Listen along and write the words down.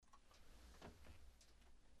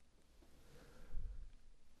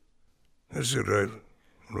That's it, right?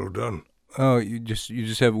 We're all done. Oh, we just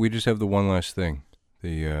have the one last thing.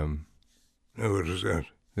 The No, what is that?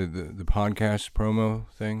 the podcast promo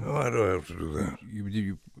thing. Oh, I don't have to do that.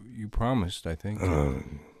 You promised, I think. Look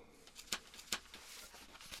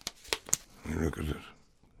at it.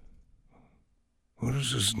 What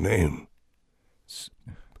is his name?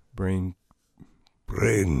 Brain.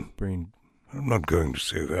 I'm not going to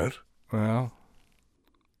say that. Well,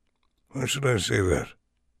 Why should I say that?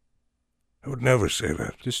 I would never say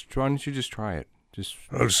that. why don't you just try it?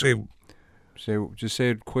 I'll say Just say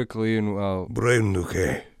it quickly and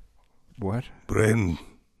Braindouche. What? Braindouche.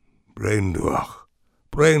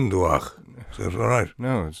 Is that all right?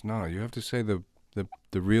 No, it's not. You have to say the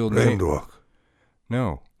real name. Braindouche.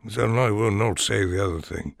 No. So I will not say the other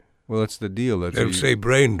thing. Well, that's the deal. They'll say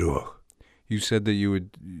Braindouche. You said that you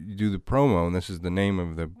would do the promo, and this is the name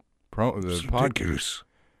of the It's podcast.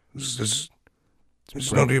 ridiculous.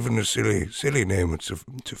 It's not even a silly name. It's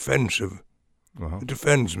offensive. Uh-huh. It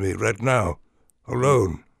offends me right now,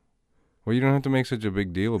 alone. Well, you don't have to make such a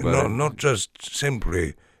big deal about it. Not just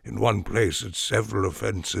simply in one place. It's several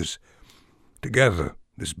offenses together.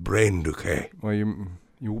 This Braindouche. Well,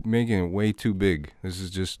 you're making it way too big. This is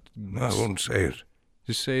just. No, I won't say it.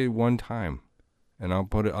 Just say it one time, and I'll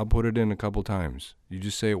put it in a couple times. You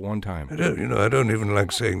just say it one time. I don't even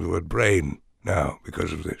like saying the word brain now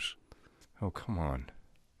because of this. Oh, come on.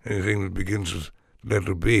 Anything that begins with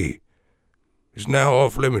letter B is now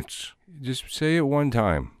off limits. Just say it one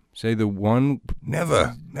time. Say the one.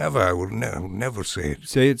 Never. I will never say it.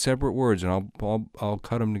 Say it separate words, and I'll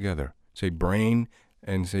cut them together. Say brain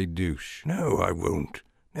and say douche. No, I won't.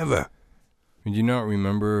 Never. Did you not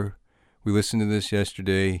remember? We listened to this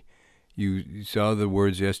yesterday. You saw the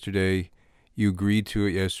words yesterday. You agreed to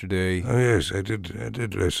it yesterday. Oh yes, I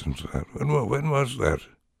did listen to that. When was that?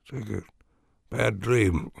 It's like a bad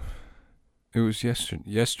dream. It was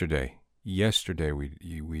yesterday. Yesterday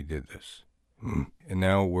we did this. And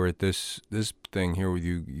now we're at this thing here where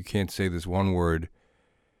you can't say this one word,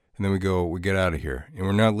 and then we get out of here, and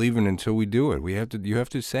we're not leaving until we do it. You have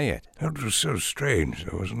to say it. That was so strange,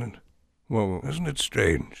 though, wasn't it? Well, wasn't it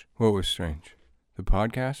strange? What was strange? The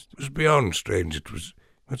podcast? It was beyond strange.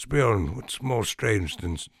 What's more strange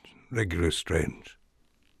than regular strange?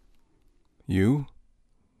 You?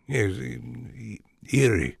 Yes,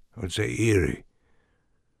 eerie. I would say eerie.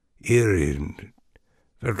 Eerie, and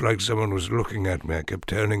felt like someone was looking at me. I kept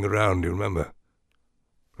turning around, you remember?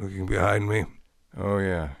 Looking behind me. Oh,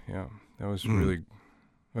 yeah. That was that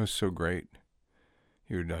was so great.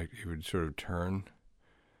 He would sort of turn.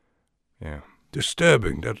 Yeah.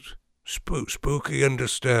 Disturbing. That's spooky and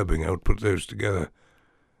disturbing. I would put those together.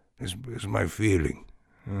 Is my feeling.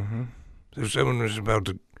 Mm-hmm. So someone was about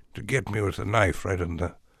to get me with a knife right in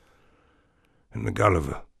the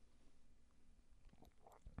Gulliver.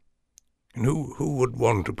 And who would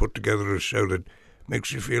want to put together a show that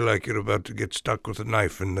makes you feel like you're about to get stuck with a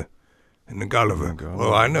knife in the Gulliver? Oh,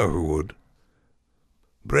 well, I know who would.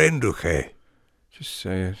 Braindouche. Just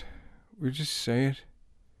say it. Just say it.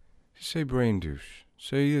 Just say Braindouche.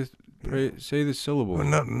 Say the syllable.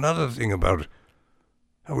 Well, another thing about it,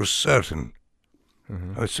 I was certain.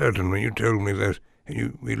 Mm-hmm. I was certain when you told me that,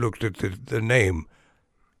 and we looked at the name.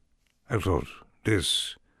 I thought,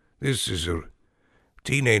 this is a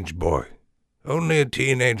teenage boy. Only a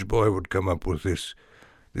teenage boy would come up with this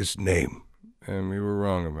name. And we were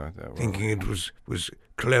wrong about that. Thinking it was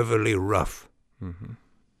cleverly rough. Mm-hmm.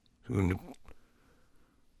 To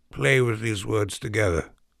play with these words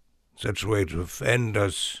together, such a way to offend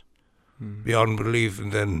us beyond belief,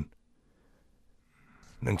 and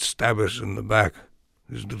then stab us in the back.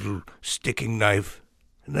 This little sticking knife,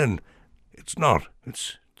 and then it's not.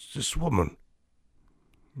 It's this woman.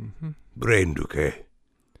 Mm-hmm. Braindouche.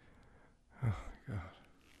 Oh my God!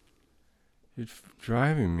 You're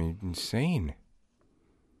driving me insane.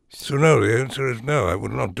 So no, the answer is no. I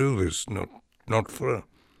would not do this. Not for.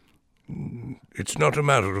 It's not a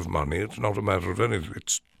matter of money. It's not a matter of anything.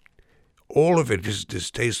 All of it is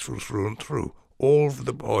distasteful through and through. All of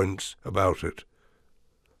the points about it.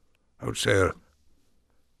 I would say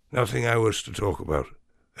nothing I wish to talk about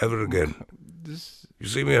ever again. You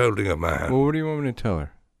see me holding up my hand. Well, what do you want me to tell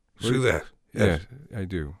her? See that? Yes, yeah, I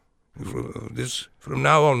do. From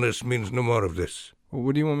now on, this means no more of this. Well,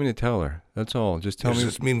 what do you want me to tell her? That's all. Just tell me.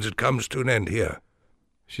 This means it comes to an end here.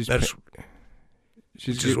 Which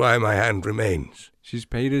is why my hand remains. She's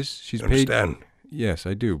paid us. She's paid. Understand? Yes,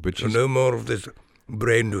 I do. But so no more of this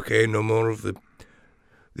Braindouche. No more of the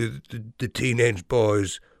teenage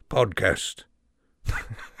boys podcast.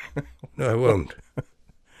 No, I won't.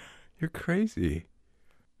 You're crazy.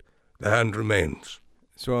 The hand remains.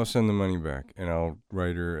 So I'll send the money back, and I'll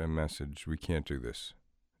write her a message. We can't do this.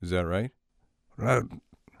 Is that right? Right.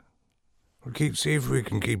 We'll see if we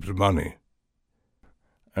can keep the money.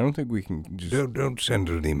 I don't think we can just... Don't send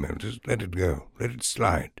her an email. Just let it go. Let it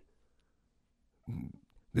slide.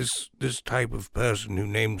 This type of person who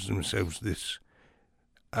names themselves this,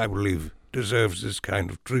 I believe, deserves this kind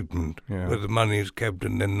of treatment, where the money is kept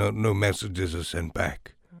and then no messages are sent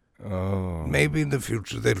back. Oh. Maybe in the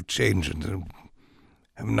future they'll change and they'll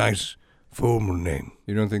have a nice formal name.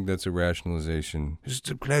 You don't think that's a rationalization? It's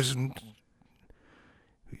a pleasant,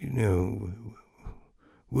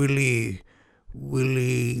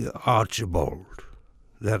 Willie Archibald.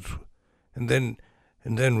 And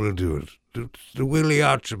then we'll do it. The Willie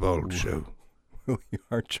Archibald show. Willie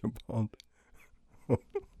Archibald.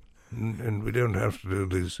 and we don't have to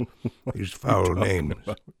do these foul names.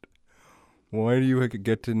 Why do you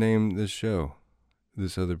get to name this show,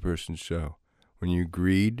 this other person's show, when you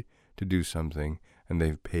agreed to do something and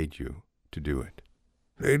they've paid you to do it?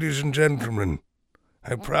 Ladies and gentlemen,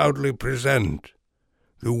 I proudly present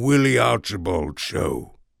the Willie Archibald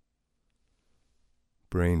Show.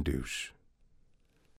 Braindouche.